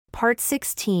Part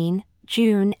 16,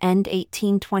 June and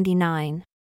 1829.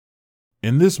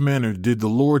 In this manner did the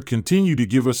Lord continue to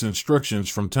give us instructions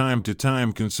from time to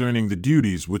time concerning the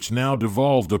duties which now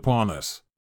devolved upon us.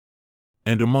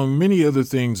 And among many other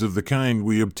things of the kind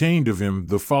we obtained of him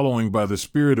the following by the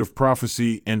spirit of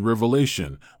prophecy and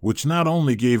revelation, which not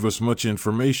only gave us much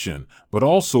information, but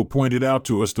also pointed out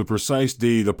to us the precise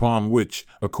date upon which,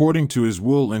 according to his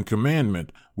will and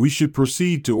commandment, we should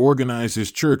proceed to organize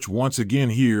his church once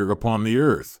again here upon the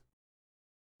earth.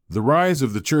 The rise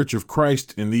of the Church of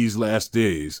Christ in these last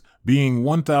days, being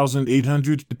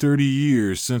 1,830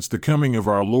 years since the coming of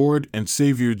our Lord and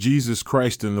Savior Jesus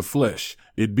Christ in the flesh,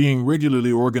 it being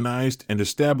regularly organized and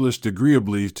established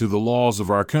agreeably to the laws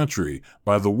of our country,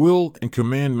 by the will and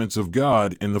commandments of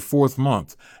God in the 4th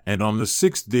month, and on the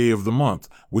 6th day of the month,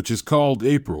 which is called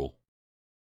April.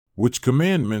 Which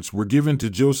commandments were given to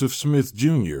Joseph Smith,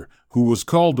 Jr., who was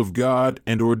called of God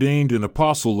and ordained an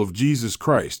apostle of Jesus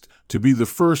Christ, to be the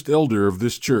first elder of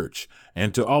this church,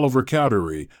 and to Oliver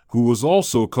Cowdery, who was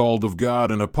also called of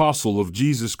God an apostle of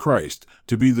Jesus Christ,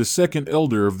 to be the second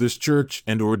elder of this church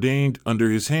and ordained under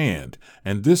his hand,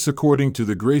 and this according to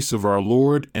the grace of our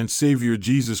Lord and Savior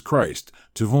Jesus Christ,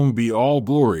 to whom be all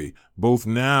glory, both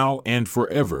now and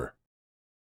forever.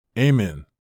 Amen.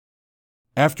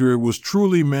 After it was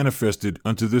truly manifested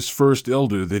unto this first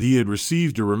elder that he had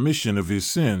received a remission of his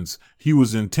sins, he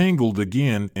was entangled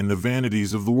again in the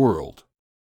vanities of the world.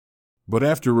 But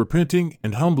after repenting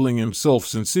and humbling himself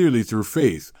sincerely through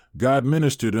faith, God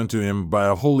ministered unto him by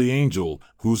a holy angel,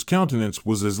 whose countenance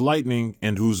was as lightning,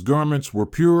 and whose garments were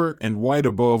pure and white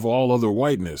above all other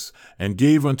whiteness, and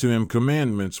gave unto him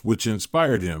commandments which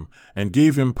inspired him, and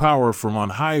gave him power from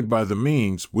on high by the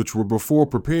means which were before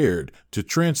prepared, to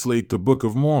translate the Book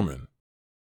of Mormon,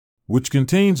 which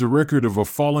contains a record of a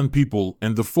fallen people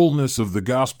and the fullness of the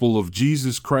gospel of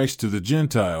Jesus Christ to the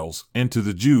Gentiles and to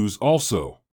the Jews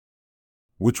also,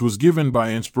 which was given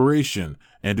by inspiration,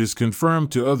 and is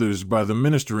confirmed to others by the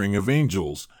ministering of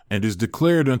angels, and is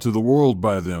declared unto the world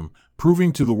by them,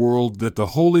 proving to the world that the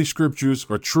Holy Scriptures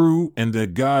are true, and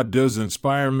that God does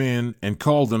inspire men and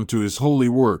call them to his holy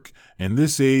work, in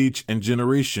this age and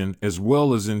generation as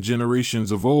well as in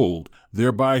generations of old,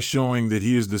 thereby showing that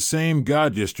he is the same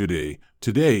God yesterday,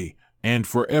 today, and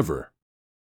forever.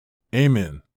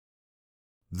 Amen.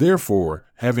 Therefore,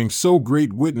 having so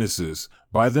great witnesses,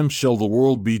 by them shall the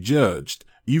world be judged,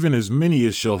 even as many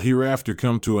as shall hereafter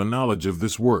come to a knowledge of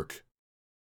this work.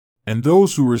 And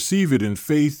those who receive it in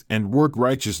faith and work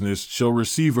righteousness shall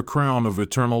receive a crown of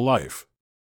eternal life.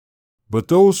 But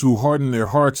those who harden their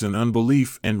hearts in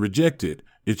unbelief and reject it,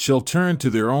 it shall turn to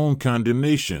their own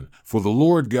condemnation, for the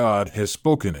Lord God has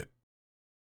spoken it.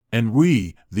 And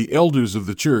we, the elders of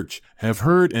the church, have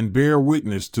heard and bear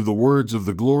witness to the words of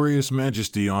the glorious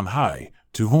majesty on high,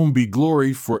 to whom be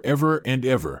glory forever and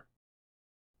ever.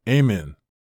 Amen.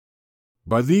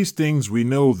 By these things we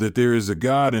know that there is a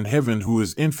God in heaven who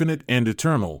is infinite and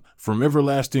eternal, from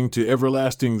everlasting to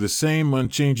everlasting, the same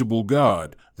unchangeable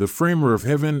God, the framer of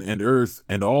heaven and earth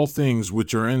and all things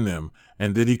which are in them,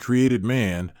 and that he created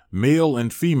man, male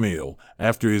and female,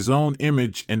 after his own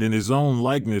image and in his own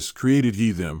likeness created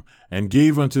he them, and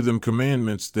gave unto them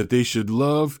commandments that they should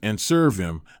love and serve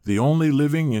him, the only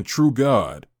living and true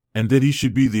God, and that he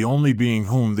should be the only being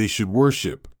whom they should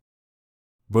worship.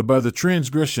 But by the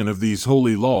transgression of these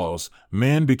holy laws,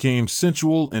 man became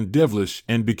sensual and devilish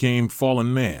and became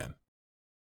fallen man.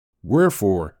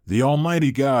 Wherefore, the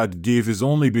Almighty God gave his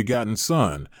only begotten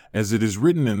Son, as it is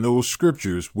written in those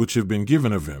scriptures which have been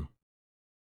given of him.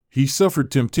 He suffered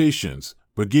temptations,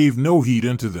 but gave no heed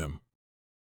unto them.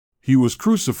 He was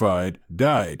crucified,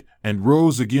 died, and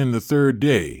rose again the 3rd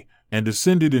day, and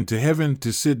ascended into heaven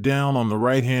to sit down on the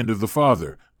right hand of the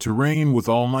Father, to reign with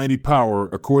almighty power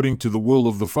according to the will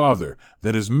of the Father,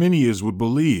 that as many as would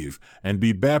believe, and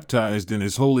be baptized in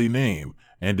his holy name,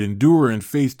 and endure in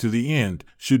faith to the end,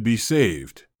 should be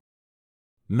saved.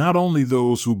 Not only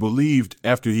those who believed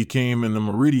after he came in the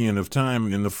meridian of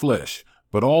time in the flesh,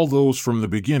 but all those from the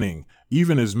beginning,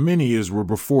 even as many as were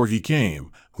before he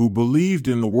came, who believed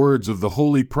in the words of the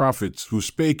holy prophets, who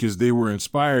spake as they were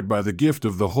inspired by the gift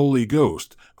of the Holy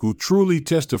Ghost, who truly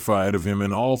testified of him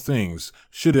in all things,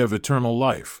 should have eternal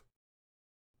life.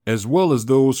 As well as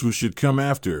those who should come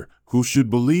after, who should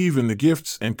believe in the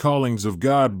gifts and callings of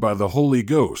God by the Holy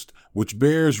Ghost, which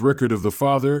bears record of the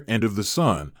Father and of the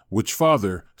Son, which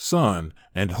Father, Son,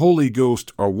 and Holy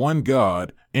Ghost are one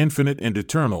God, infinite and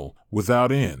eternal,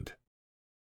 without end.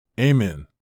 Amen.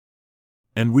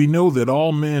 And we know that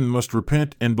all men must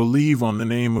repent and believe on the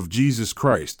name of Jesus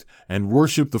Christ, and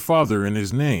worship the Father in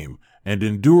his name, and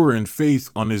endure in faith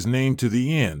on his name to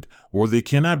the end, or they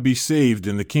cannot be saved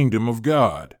in the kingdom of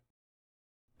God.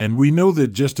 And we know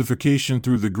that justification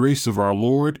through the grace of our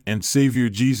Lord and Savior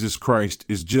Jesus Christ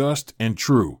is just and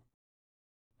true.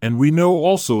 And we know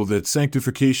also that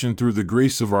sanctification through the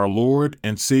grace of our Lord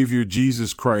and Savior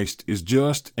Jesus Christ is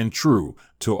just and true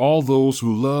to all those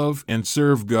who love and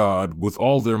serve God with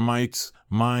all their mights,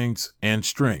 minds, and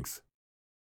strength.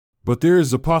 But there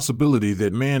is a possibility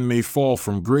that man may fall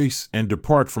from grace and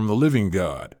depart from the living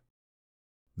God.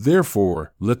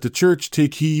 Therefore, let the church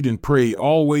take heed and pray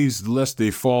always lest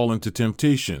they fall into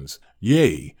temptations,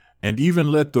 yea, and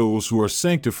even let those who are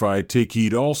sanctified take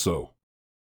heed also.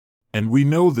 And we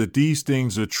know that these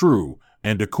things are true,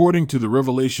 and according to the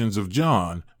revelations of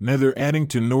John, neither adding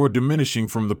to nor diminishing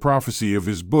from the prophecy of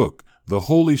his book, the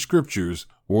Holy Scriptures,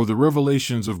 or the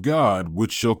revelations of God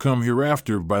which shall come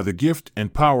hereafter by the gift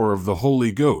and power of the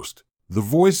Holy Ghost, the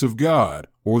voice of God,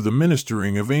 or the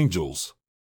ministering of angels.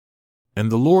 And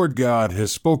the Lord God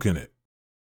has spoken it.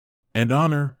 And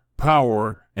honor,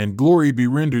 power, and glory be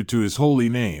rendered to his holy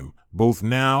name, both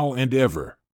now and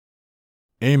ever.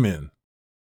 Amen.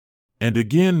 And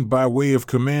again by way of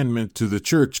commandment to the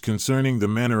church concerning the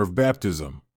manner of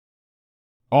baptism.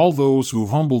 All those who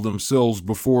humble themselves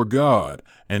before God,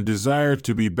 and desire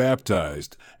to be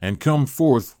baptized, and come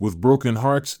forth with broken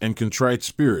hearts and contrite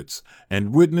spirits,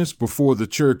 and witness before the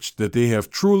church that they have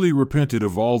truly repented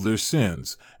of all their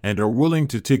sins, and are willing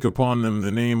to take upon them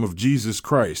the name of Jesus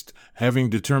Christ, having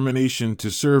determination to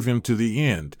serve him to the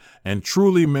end, and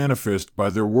truly manifest by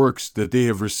their works that they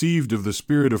have received of the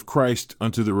Spirit of Christ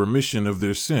unto the remission of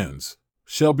their sins,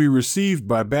 shall be received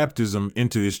by baptism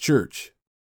into his church.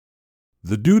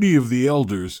 The duty of the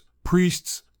elders,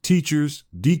 priests, teachers,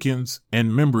 deacons,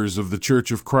 and members of the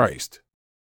Church of Christ.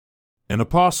 An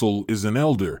apostle is an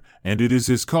elder, and it is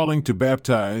his calling to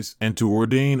baptize and to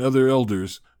ordain other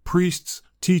elders, priests,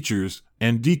 teachers,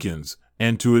 and deacons,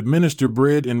 and to administer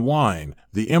bread and wine,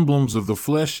 the emblems of the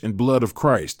flesh and blood of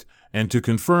Christ, and to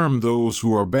confirm those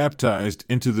who are baptized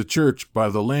into the church by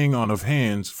the laying on of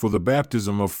hands for the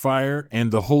baptism of fire and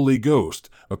the Holy Ghost,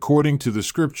 according to the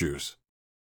Scriptures.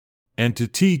 And to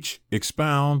teach,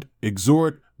 expound,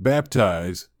 exhort,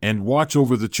 baptize, and watch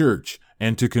over the church,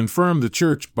 and to confirm the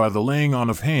church by the laying on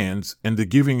of hands and the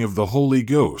giving of the Holy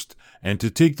Ghost, and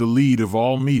to take the lead of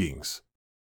all meetings.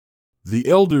 The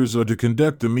elders are to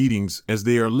conduct the meetings as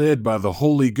they are led by the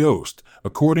Holy Ghost,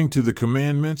 according to the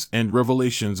commandments and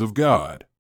revelations of God.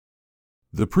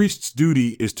 The priest's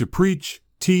duty is to preach,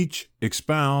 teach,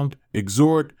 expound,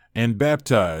 exhort, and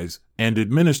baptize, and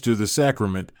administer the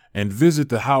sacrament, and visit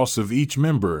the house of each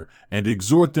member, and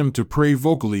exhort them to pray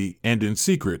vocally and in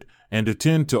secret, and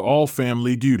attend to all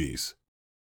family duties.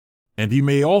 And he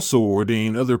may also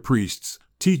ordain other priests,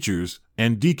 teachers,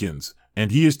 and deacons,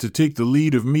 and he is to take the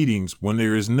lead of meetings when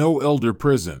there is no elder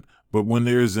present, but when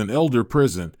there is an elder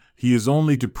present, he is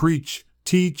only to preach,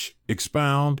 teach,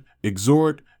 expound,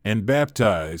 exhort, and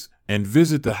baptize, and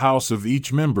visit the house of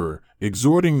each member,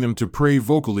 exhorting them to pray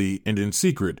vocally and in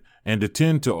secret, and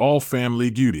attend to all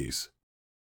family duties.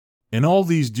 In all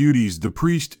these duties the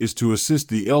priest is to assist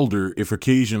the elder if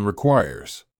occasion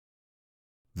requires.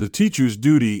 The teacher's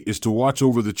duty is to watch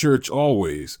over the church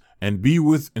always, and be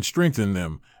with and strengthen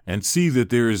them, and see that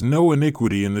there is no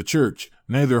iniquity in the church,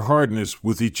 neither hardness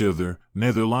with each other,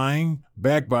 neither lying,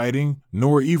 backbiting,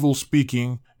 nor evil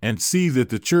speaking, and see that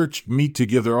the church meet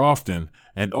together often,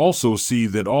 and also see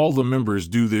that all the members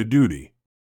do their duty.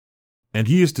 And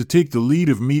he is to take the lead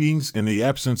of meetings in the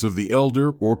absence of the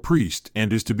elder or priest,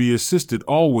 and is to be assisted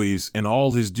always in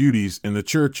all his duties in the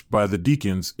church by the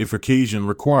deacons if occasion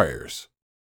requires.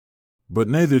 But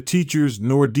neither teachers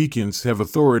nor deacons have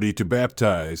authority to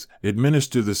baptize,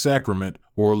 administer the sacrament,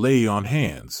 or lay on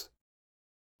hands.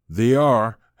 They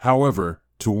are, however,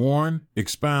 to warn,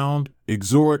 expound,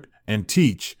 exhort, and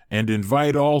teach, and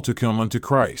invite all to come unto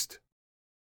Christ.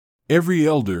 Every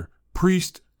elder,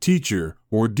 priest, teacher,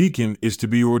 or deacon is to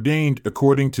be ordained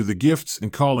according to the gifts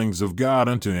and callings of God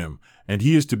unto him, and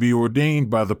he is to be ordained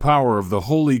by the power of the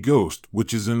Holy Ghost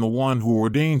which is in the one who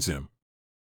ordains him.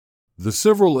 The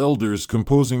several elders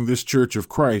composing this Church of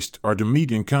Christ are to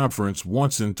meet in conference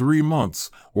once in 3 months,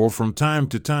 or from time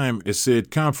to time as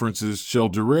said conferences shall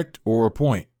direct or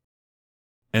appoint.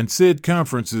 And said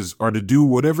conferences are to do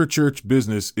whatever church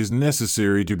business is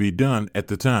necessary to be done at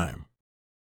the time.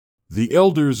 The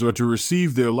elders are to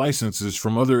receive their licenses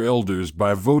from other elders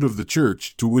by vote of the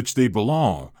church to which they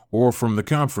belong, or from the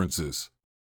conferences.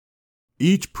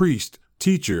 Each priest,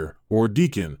 teacher, or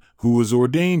deacon, who is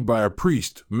ordained by a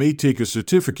priest, may take a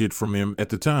certificate from him at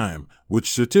the time,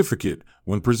 which certificate,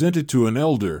 when presented to an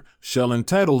elder, shall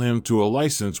entitle him to a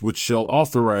license which shall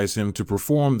authorize him to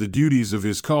perform the duties of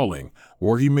his calling,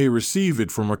 or he may receive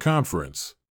it from a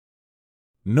conference.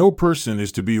 No person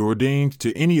is to be ordained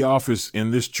to any office in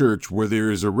this church where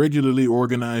there is a regularly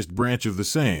organized branch of the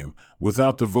same,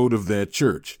 without the vote of that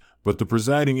church, but the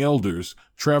presiding elders,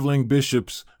 traveling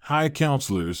bishops, high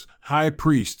counselors, high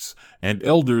priests, and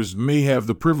elders may have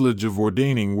the privilege of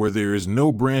ordaining where there is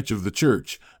no branch of the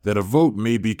church, that a vote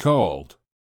may be called.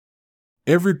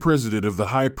 Every president of the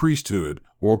high priesthood,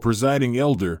 or presiding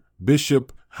elder,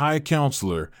 bishop, high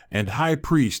counselor, and high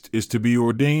priest is to be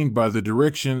ordained by the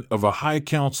direction of a high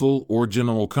council or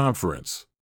general conference.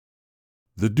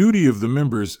 The duty of the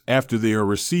members after they are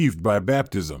received by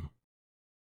baptism.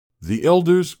 The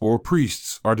elders or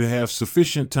priests are to have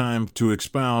sufficient time to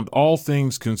expound all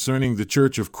things concerning the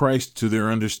Church of Christ to their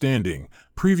understanding,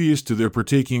 previous to their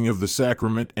partaking of the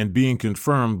sacrament and being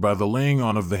confirmed by the laying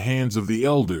on of the hands of the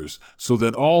elders, so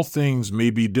that all things may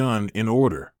be done in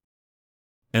order.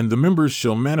 And the members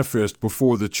shall manifest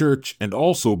before the church and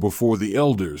also before the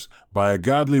elders, by a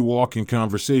godly walk in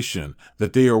conversation,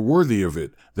 that they are worthy of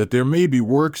it, that there may be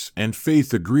works and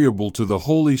faith agreeable to the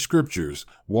Holy Scriptures,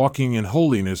 walking in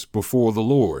holiness before the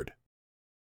Lord.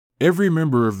 Every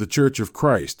member of the Church of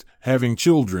Christ, having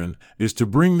children, is to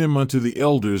bring them unto the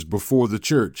elders before the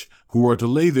church, who are to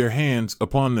lay their hands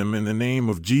upon them in the name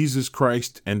of Jesus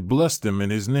Christ and bless them in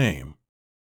his name.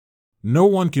 No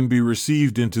one can be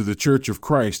received into the Church of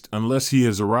Christ unless he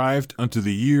has arrived unto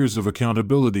the years of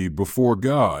accountability before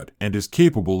God and is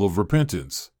capable of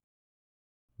repentance.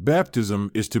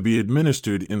 Baptism is to be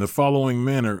administered in the following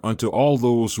manner unto all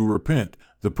those who repent.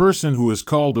 The person who is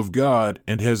called of God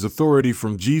and has authority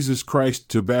from Jesus Christ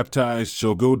to baptize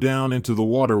shall go down into the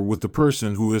water with the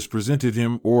person who has presented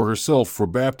him or herself for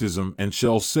baptism and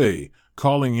shall say,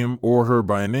 calling him or her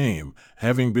by name,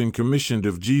 having been commissioned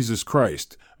of Jesus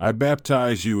Christ, I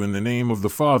baptize you in the name of the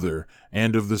Father,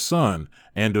 and of the Son,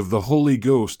 and of the Holy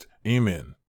Ghost.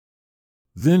 Amen.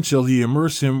 Then shall he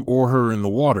immerse him or her in the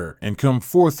water, and come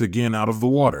forth again out of the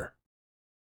water.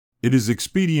 It is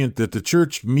expedient that the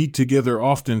church meet together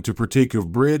often to partake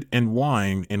of bread and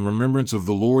wine in remembrance of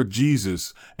the Lord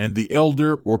Jesus, and the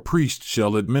elder or priest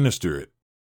shall administer it.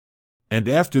 And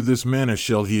after this manner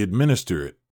shall he administer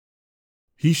it.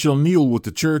 He shall kneel with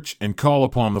the church and call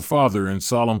upon the Father in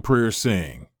solemn prayer,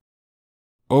 saying,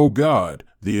 O God,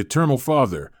 the eternal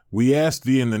Father, we ask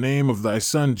thee in the name of thy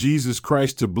Son Jesus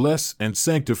Christ to bless and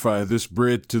sanctify this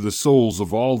bread to the souls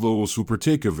of all those who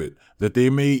partake of it, that they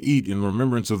may eat in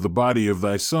remembrance of the body of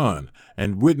thy Son,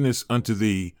 and witness unto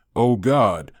thee, O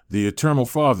God, the eternal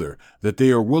Father, that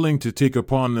they are willing to take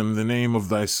upon them the name of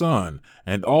thy Son,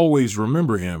 and always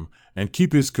remember him, and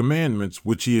keep his commandments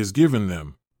which he has given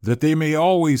them, that they may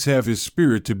always have his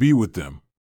Spirit to be with them.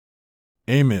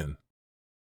 Amen.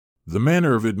 The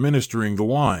manner of administering the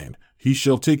wine, he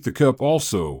shall take the cup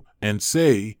also, and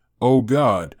say, O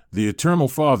God, the eternal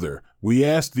Father, we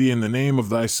ask thee in the name of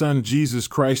thy Son Jesus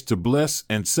Christ to bless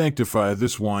and sanctify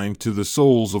this wine to the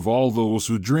souls of all those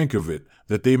who drink of it,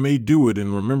 that they may do it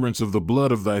in remembrance of the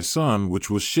blood of thy Son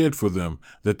which was shed for them,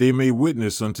 that they may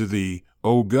witness unto thee,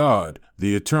 O God,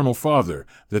 the eternal Father,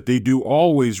 that they do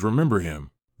always remember him,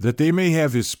 that they may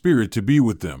have his Spirit to be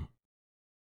with them.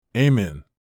 Amen.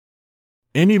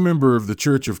 Any member of the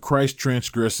Church of Christ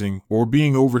transgressing or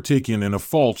being overtaken in a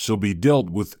fault shall be dealt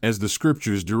with as the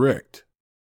Scriptures direct.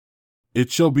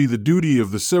 It shall be the duty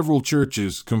of the several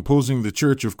churches composing the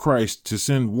Church of Christ to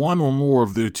send one or more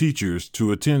of their teachers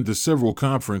to attend the several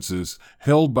conferences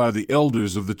held by the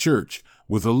elders of the church,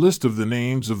 with a list of the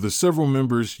names of the several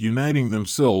members uniting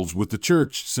themselves with the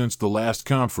church since the last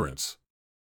conference.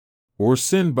 Or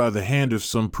send by the hand of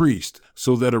some priest,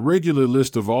 so that a regular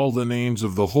list of all the names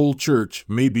of the whole church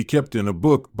may be kept in a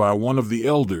book by one of the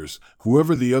elders,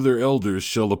 whoever the other elders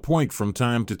shall appoint from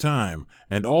time to time,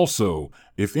 and also,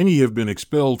 if any have been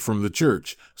expelled from the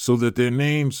church, so that their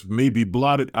names may be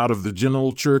blotted out of the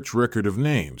general church record of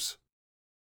names.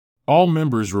 All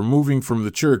members removing from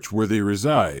the church where they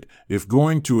reside, if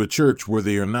going to a church where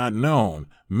they are not known,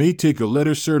 may take a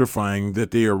letter certifying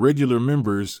that they are regular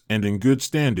members and in good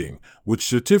standing, which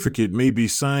certificate may be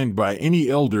signed by any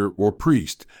elder or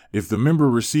priest, if the member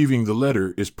receiving the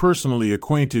letter is personally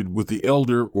acquainted with the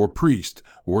elder or priest,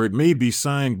 or it may be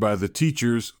signed by the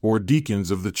teachers or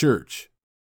deacons of the church.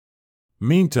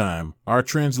 Meantime, our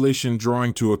translation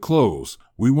drawing to a close,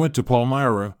 we went to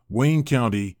Palmyra, Wayne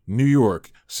County, New York,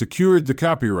 secured the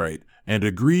copyright, and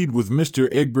agreed with Mr.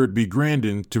 Egbert B.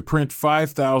 Grandin to print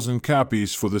 5,000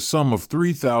 copies for the sum of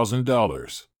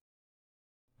 $3,000.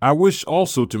 I wish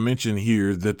also to mention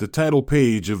here that the title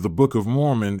page of the Book of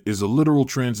Mormon is a literal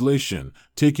translation,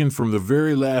 taken from the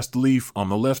very last leaf on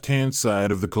the left-hand side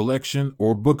of the collection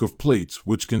or book of plates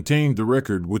which contained the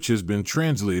record which has been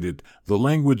translated, the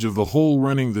language of the whole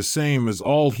running the same as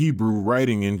all Hebrew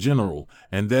writing in general,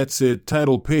 and that said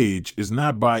title page is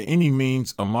not by any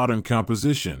means a modern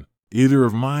composition, either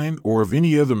of mine or of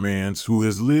any other man's who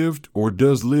has lived or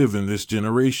does live in this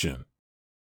generation.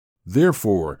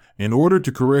 Therefore, in order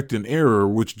to correct an error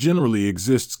which generally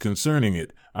exists concerning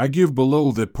it, I give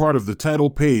below that part of the title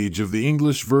page of the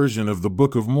English version of the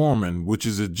Book of Mormon which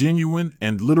is a genuine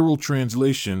and literal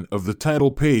translation of the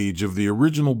title page of the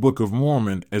original Book of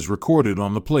Mormon as recorded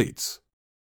on the plates.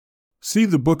 See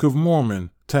the Book of Mormon,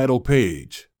 title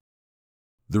page.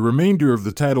 The remainder of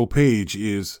the title page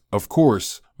is, of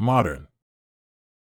course, modern.